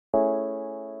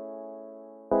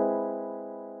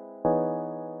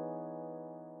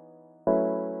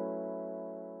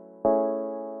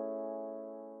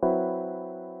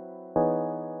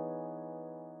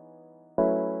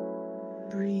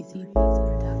Breezy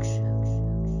production.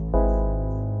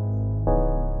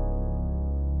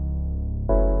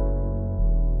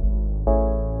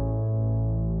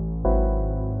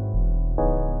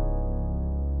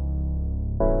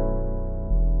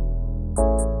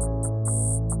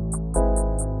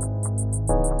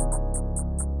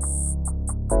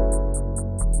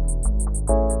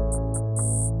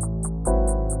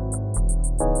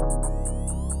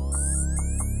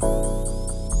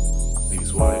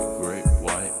 These white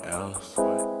owls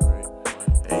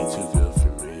ain't too good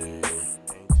for me.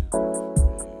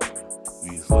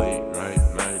 These late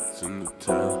nights in the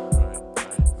town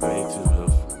ain't too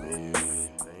good for me.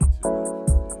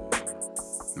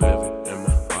 Never in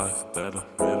my life that I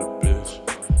met a bitch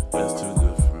that's too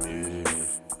good for me.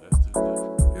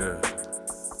 Yeah.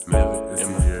 Never in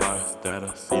my life that I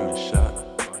seen a shot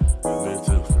been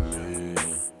too for me.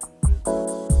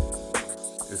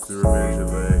 It's the revenge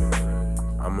of age.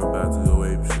 I'm about to go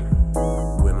apeshit.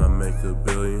 When I make $1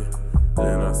 billion,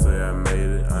 then I say I made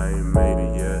it. I ain't made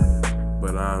it yet,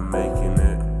 but I'm making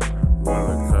it.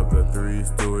 Wanna cup a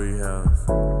 3-story house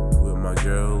with my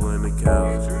girl on the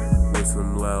couch, with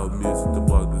some loud music to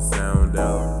block the sound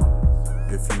out.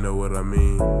 If you know what I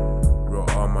mean.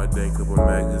 Wrote all my dank up on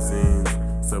magazines.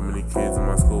 So many kids in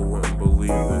my school wouldn't believe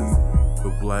this.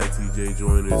 But Black TJ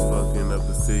Joyner's fucking up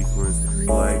the sequence.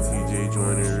 Black TJ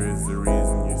Joyner is the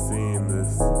reason you're seeing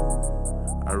this.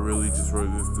 I really just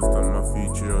wrote this to start my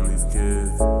feature on these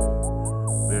kids.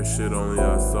 Their shit only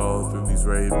I saw through these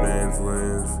Ray-Bans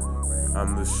lens.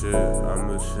 I'm the shit, I'm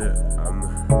the shit, I'm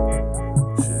the